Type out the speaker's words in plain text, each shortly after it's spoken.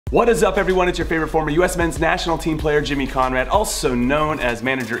What is up, everyone? It's your favorite former US men's national team player, Jimmy Conrad, also known as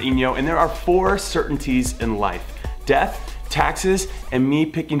Manager Inho, and there are 4 certainties in life: death, taxes, and me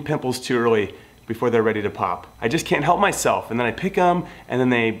picking pimples too early before they're ready to pop. I just can't help myself, and then I pick them, and then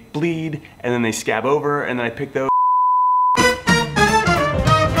they bleed, and then they scab over, and then I pick those.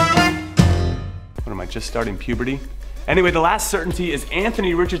 What am I, just starting puberty? Anyway, the last certainty is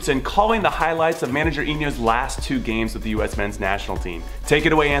Anthony Richardson calling the highlights of Manager Inho's last 2 games with the US men's national team. Take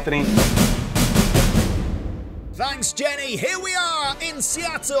it away, Anthony. Thanks, Jenny. Here we are in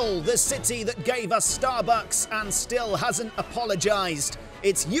Seattle, the city that gave us Starbucks and still hasn't apologized.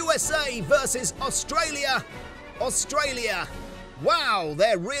 It's USA versus Australia. Australia. Wow,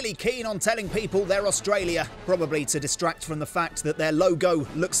 they're really keen on telling people they're Australia, probably to distract from the fact that their logo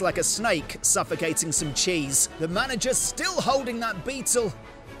looks like a snake suffocating some cheese. The manager's still holding that beetle.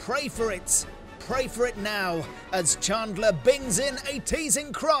 Pray for it. Pray for it now as Chandler bings in a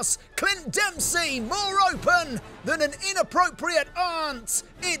teasing cross. Clint Dempsey more open than an inappropriate aunt.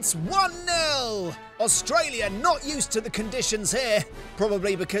 It's 1-0. Australia not used to the conditions here,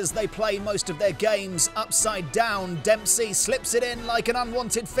 probably because they play most of their games upside down. Dempsey slips it in like an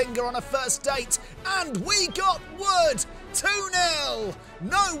unwanted finger on a first date, and we got wood. 2-0.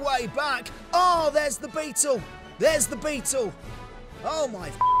 No way back. Oh, there's the beetle. There's the beetle. Oh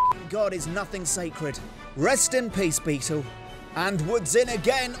my God, is nothing sacred. Rest in peace, beetle. And Wood's in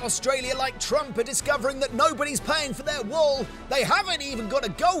again. Australia, like Trump, are discovering that nobody's paying for their wool. They haven't even got a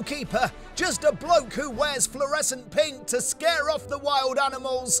goalkeeper, just a bloke who wears fluorescent pink to scare off the wild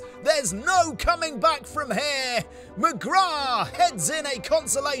animals. There's no coming back from here. McGrath heads in a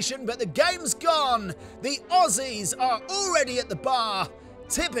consolation, but the game's gone. The Aussies are already at the bar.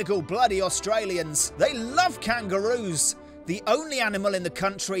 Typical bloody Australians. They love kangaroos. The only animal in the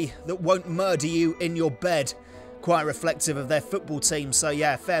country that won't murder you in your bed. Quite reflective of their football team, so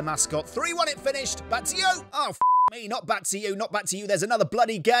yeah, fair mascot. 3-1 it finished. Back to you. Oh, f me, not back to you, not back to you. There's another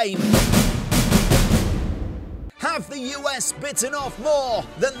bloody game. Have the US bitten off more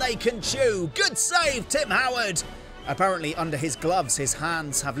than they can chew? Good save, Tim Howard. Apparently under his gloves, his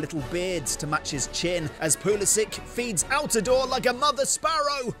hands have little beards to match his chin as Pulisic feeds out a door like a mother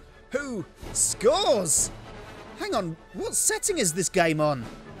sparrow who scores. Hang on, what setting is this game on?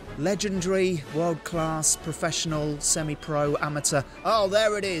 Legendary, world-class, professional, semi-pro, amateur. Oh,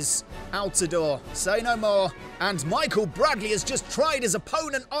 there it is. Outdoor. Say no more. And Michael Bradley has just tried his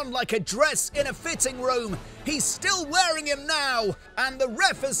opponent on like a dress in a fitting room. He's still wearing him now. And the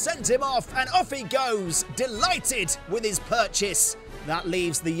ref has sent him off, and off he goes, delighted with his purchase. That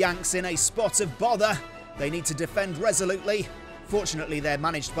leaves the Yanks in a spot of bother. They need to defend resolutely. Fortunately, they're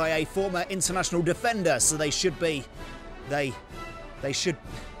managed by a former international defender, so they should be... They should...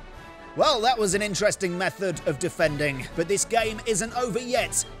 Well, that was an interesting method of defending, but this game isn't over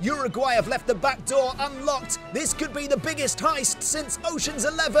yet. Uruguay have left the back door unlocked. This could be the biggest heist since Ocean's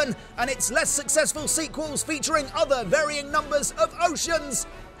 11 and its less successful sequels featuring other varying numbers of oceans.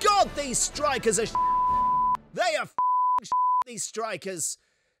 God, these strikers are They are these strikers.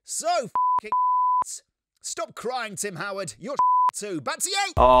 So Stop crying, Tim Howard. You're too. Back to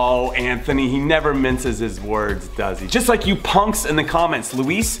you! Oh, Anthony, he never minces his words, does he? Just like you punks in the comments.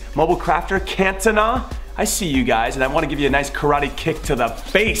 Luis, Mobile Crafter, Cantona, I see you guys, and I want to give you a nice karate kick to the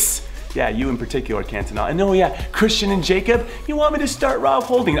face. Yeah, you in particular, Cantona. And oh yeah, Christian and Jacob, you want me to start Rob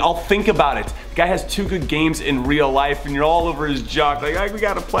Holding? I'll think about it. The guy has 2 good games in real life, and you're all over his jock. Like, we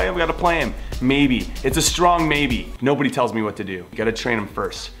gotta play him, we gotta play him. Maybe. It's a strong maybe. Nobody tells me what to do. You gotta train him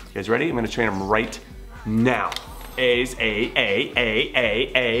first. You guys ready? I'm gonna train him right now. A's, A,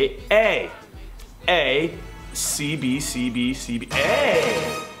 C, B, C, B, C, B,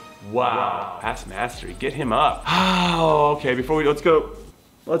 A. Wow, pass mastery, get him up. Oh, okay, before we, let's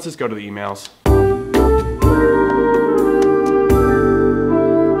just go to the emails.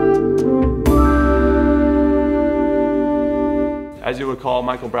 As you recall,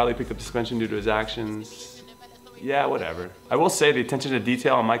 Michael Bradley picked up suspension due to his actions. Yeah, whatever. I will say the attention to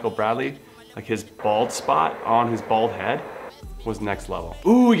detail on Michael Bradley, like his bald spot on his bald head, was next level.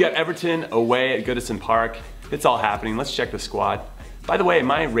 Ooh, we got Everton away at Goodison Park. It's all happening. Let's check the squad. By the way,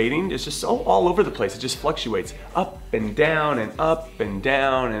 my rating is just so all over the place. It just fluctuates up and down and up and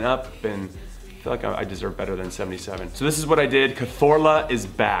down and up, and I feel like I deserve better than 77. So this is what I did. Cazorla is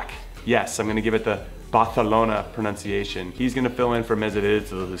back. Yes, I'm gonna give it the Barcelona pronunciation. He's gonna fill in for Mesut,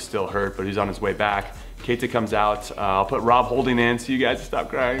 who's still hurt, but he's on his way back. Keita comes out. I'll put Rob Holding in so you guys stop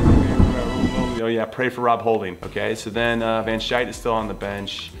crying. Oh yeah, pray for Rob Holding. Okay, so then Van Scheidt is still on the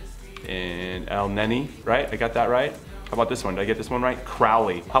bench. And El Neni, right? I got that right? How about this one? Did I get this one right?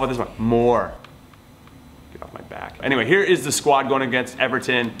 Crowley. How about this one? Moore. Get off off my back. Anyway, here is the squad going against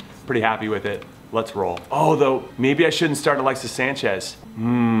Everton. Pretty happy with it. Let's roll. Oh, though, maybe I shouldn't start Alexis Sanchez.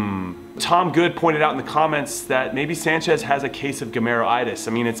 Tom Good pointed out in the comments that maybe Sanchez has a case of Gamero-itis.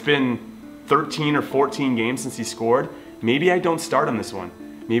 I mean, it's been 13 or 14 games since he scored. Maybe I don't start him this one.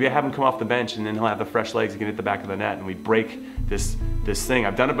 Maybe I have him come off the bench and then he'll have the fresh legs and get at the back of the net and we break this thing.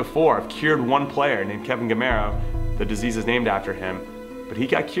 I've done it before. I've cured one player named Kevin Gamero. The disease is named after him, but he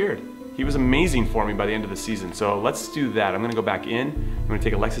got cured. He was amazing for me by the end of the season. So let's do that. I'm gonna go back in. I'm gonna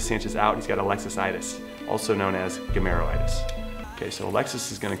take Alexis Sanchez out. He's got Alexis-itis, also known as Gamero-itis. Okay, so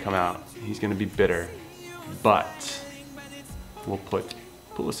Alexis is gonna come out. He's gonna be bitter, but we'll put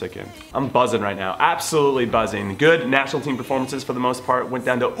Pulisic in. I'm buzzing right now, absolutely buzzing. Good national team performances for the most part. Went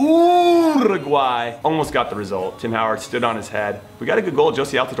down to Uruguay, almost got the result. Tim Howard stood on his head. We got a good goal.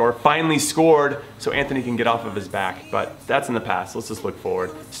 Josie Altidore finally scored so Anthony can get off of his back, but that's in the past. Let's just look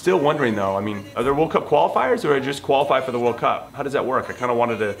forward. Still wondering though, I mean, are there World Cup qualifiers or just qualify for the World Cup? How does that work? I kind of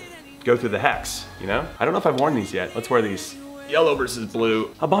wanted to go through the hex, you know? I don't know if I've worn these yet. Let's wear these. Yellow versus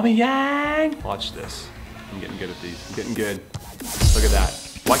blue. Aubameyang. Watch this. I'm getting good at these. I'm getting good. Look at that.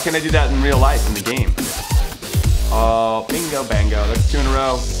 Why can't I do that in real life in the game? Oh, bingo bango. That's 2 in a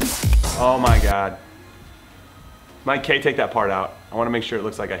row. Oh my God. Mike K, take that part out. I want to make sure it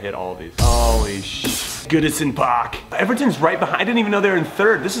looks like I hit all of these. Holy sh! Goodison Park. Everton's right behind. I didn't even know they were in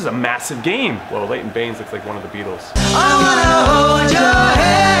third. This is a massive game. Whoa, Leighton Baines looks like one of the Beatles. I wanna hold your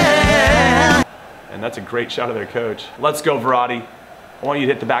hand. And that's a great shot of their coach. Let's go, Verratti. I want you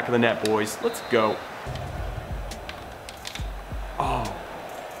to hit the back of the net, boys. Let's go. Oh.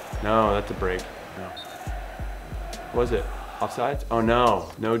 No, that's a break. No. What was it? Offsides? Oh no.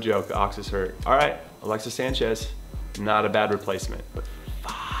 No joke. The Ox is hurt. All right. Alexis Sanchez. Not a bad replacement. But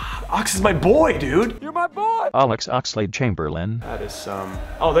Ox is my boy, dude. You're my boy. Alex Oxlade-Chamberlain. That is some.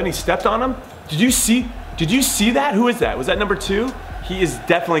 Oh, then he stepped on him? Did you see that? Who is that? Was that number 2? He is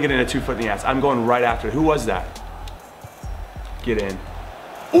definitely getting a 2 foot in the ass. I'm going right after it. Who was that? Get in.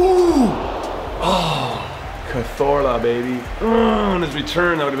 Ooh! Oh. Cazorla, baby. On his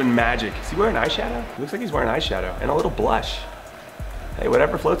return, that would have been magic. Is he wearing eyeshadow? He looks like he's wearing eyeshadow and a little blush. Hey,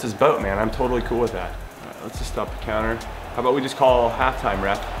 whatever floats his boat, man. I'm totally cool with that. All right, let's just stop the counter. How about we just call halftime,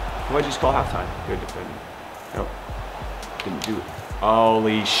 ref? How about you just call halftime? Good defending. Nope. Didn't do it.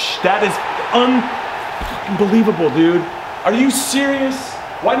 Holy sh! That is unbelievable, dude. Are you serious?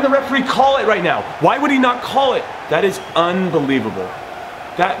 Why didn't the referee call it right now? Why would he not call it? That is unbelievable.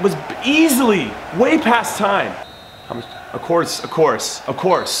 That was easily way past time. How much? Of course, of course, of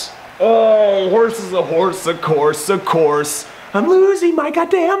course. Oh, horse is a horse, of course, of course. I'm losing my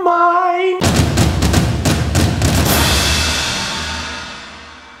goddamn mind.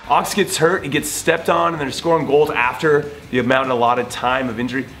 Ox gets hurt, he gets stepped on, and they're scoring goals after the amount allotted time of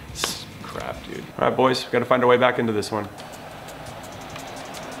injury. Crap, dude. All right, boys, we gotta find our way back into this one.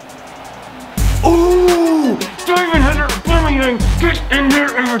 Ooh! Diving header, Aubameyang, get in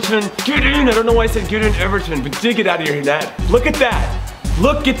there, Everton, get in. I don't know why I said get in, Everton, but dig it out of your net. Look at that.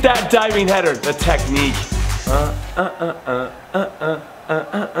 Look at that diving header, the technique.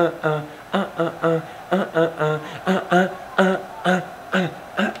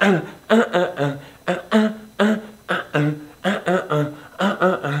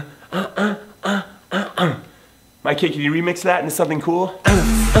 Mike K, can you remix that into something cool?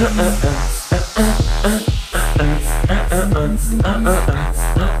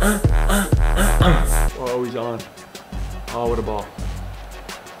 Oh, he's on. Oh, what a ball.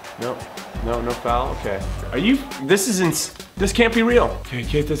 No, no, no foul. Okay. Are you? This can't be real. Okay,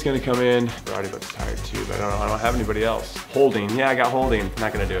 Keita's gonna come in. Verratti looks tired too, but I don't have anybody else. Holding. Yeah, I got Holding.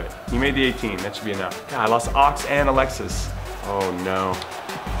 Not gonna do it. He made the 18. That should be enough. God, I lost Ox and Alexis. Oh no.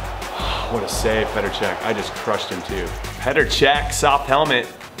 What a save, Petr Cech. I just crushed him too. Petr Cech, soft helmet.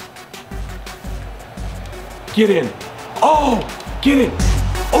 Get in. Oh, get it.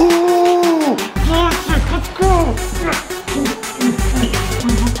 Oh, let's go.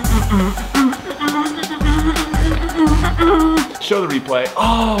 Show the replay.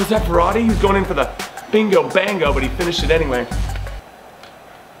 Oh, is that Verratti? He was going in for the bingo bango, but he finished it anyway.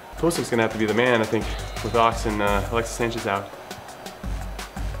 Pulisic's gonna have to be the man, I think, with Ox and Alexis Sanchez out.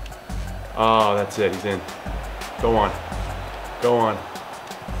 Oh, that's it, he's in. Go on. Go on.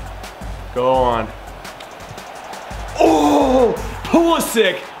 Go on. Oh,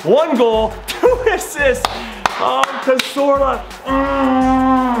 Pulisic, 1 goal, 2 assists. Oh, Cazorla.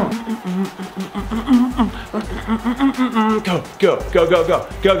 Go, go, go, go, go,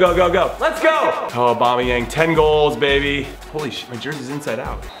 go, go, go, go. Let's go. Oh, Aubameyang, 10 goals, baby. Holy shit, my jersey's inside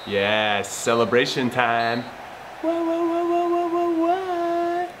out. Yes, celebration time. Whoa, whoa, whoa, whoa, whoa, whoa,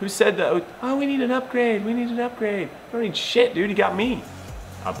 whoa. Who said that? Oh, we need an upgrade. We need an upgrade. I don't need shit, dude. You got me.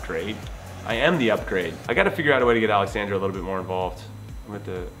 Upgrade. I am the upgrade. I gotta figure out a way to get Alexandra a little bit more involved.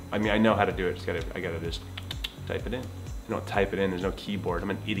 I mean, I know how to do it. I gotta just type it in. I don't type it in. There's no keyboard.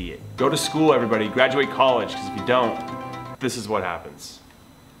 I'm an idiot. Go to school, everybody. Graduate college, because if you don't, this is what happens.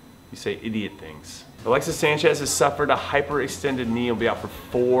 You say idiot things. Alexis Sanchez has suffered a hyperextended knee and will be out for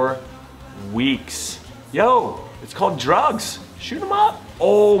 4 weeks. Yo, it's called drugs. Shoot him up.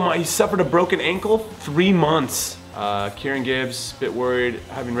 Oh my, he suffered a broken ankle, 3 months. Kieran Gibbs, a bit worried,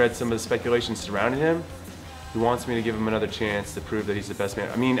 having read some of the speculation surrounding him. He wants me to give him another chance to prove that he's the best man.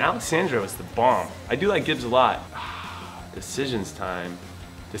 I mean, Alexandra was the bomb. I do like Gibbs a lot. Decisions time.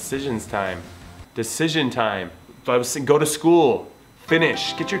 Decisions time. Decision time. If I was saying go to school,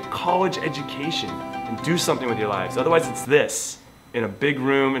 finish, get your college education, and do something with your lives. Otherwise, it's this. In a big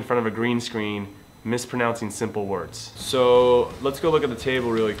room in front of a green screen, mispronouncing simple words. So let's go look at the table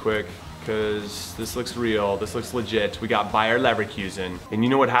really quick, because this looks real, this looks legit. We got Bayer Leverkusen. And you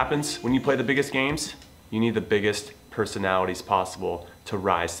know what happens when you play the biggest games? You need the biggest personalities possible to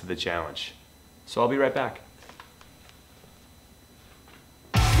rise to the challenge. So I'll be right back.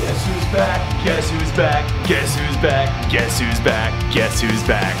 Guess who's back? Guess who's back? Guess who's back? Guess who's back? Guess who's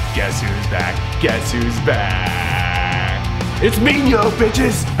back? Guess who's back? Guess who's back? It's Minho,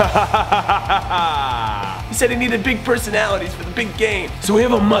 bitches! He said he needed big personalities for the big game. So we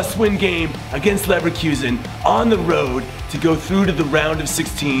have a must-win game against Leverkusen on the road to go through to the round of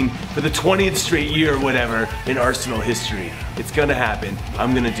 16 for the 20th straight year or whatever in Arsenal history. It's gonna happen.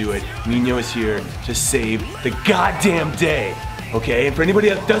 I'm gonna do it. Minho is here to save the goddamn day. Okay, and for anybody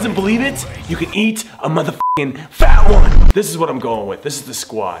that doesn't believe it, you can eat a motherfucking fat one. This is what I'm going with. This is the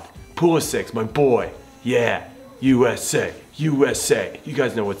squad. Pool of 6, my boy. Yeah, USA, USA. You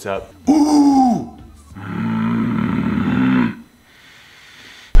guys know what's up. Ooh! I'm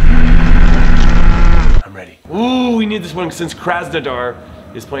ready. Ooh, we need this one since Krasnodar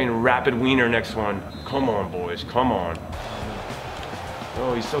is playing Rapid Wiener next one. Come on, boys, come on.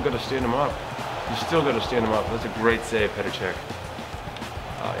 Oh, you still gotta stand him up. You still gotta stand him up. That's a great save, Petr.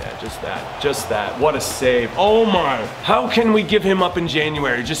 Oh yeah, just that. What a save. Oh my, how can we give him up in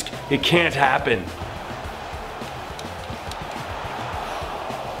January? It can't happen.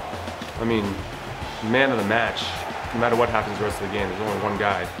 I mean, man of the match. No matter what happens the rest of the game, there's only one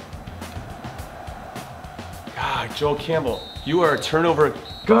guy. God, Joel Campbell, you are a turnover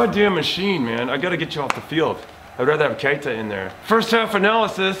goddamn machine, man. I gotta get you off the field. I'd rather have Keita in there. First half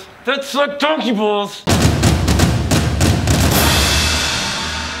analysis, that sucked donkey balls.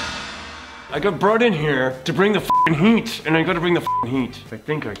 I got brought in here to bring the f***ing heat, and I gotta bring the f***ing heat. I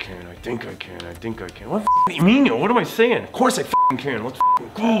think I can, I think I can, I think I can. What the f***ing Minho? What am I saying? Of course I f***ing can. Let's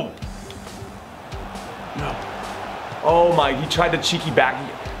f***ing go. No. Oh my, he tried to cheeky back.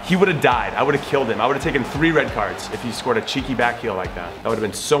 He would have died. I would have killed him. I would have taken 3 red cards if he scored a cheeky back heel like that. That would have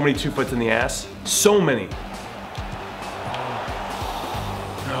been so many 2 foots in the ass. So many.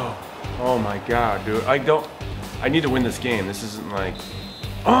 No. Oh my God, dude. I need to win this game. This isn't like,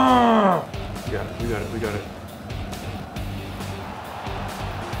 oh! We got it, we got it, we got it.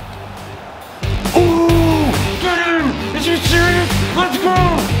 Ooh! Get in! Is you serious? Let's go!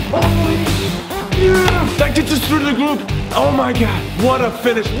 Oh, yeah! That gets us through to the group. Oh my God, what a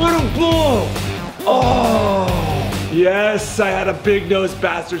finish, what a ball! Oh! Yes, I had a big-nosed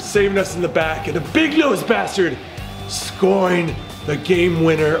bastard saving us in the back, and a big-nosed bastard scoring the game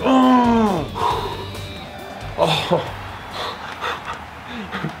winner. Oh! Oh!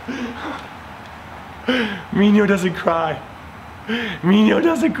 Minho doesn't cry. Minho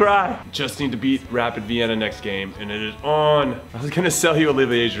doesn't cry. Just need to beat Rapid Vienna next game, and it is on. I was gonna sell you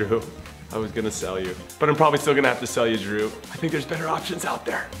Olivier Giroud. I was gonna sell you, but I'm probably still gonna have to sell you Giroud. I think there's better options out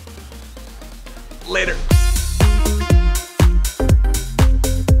there. Later.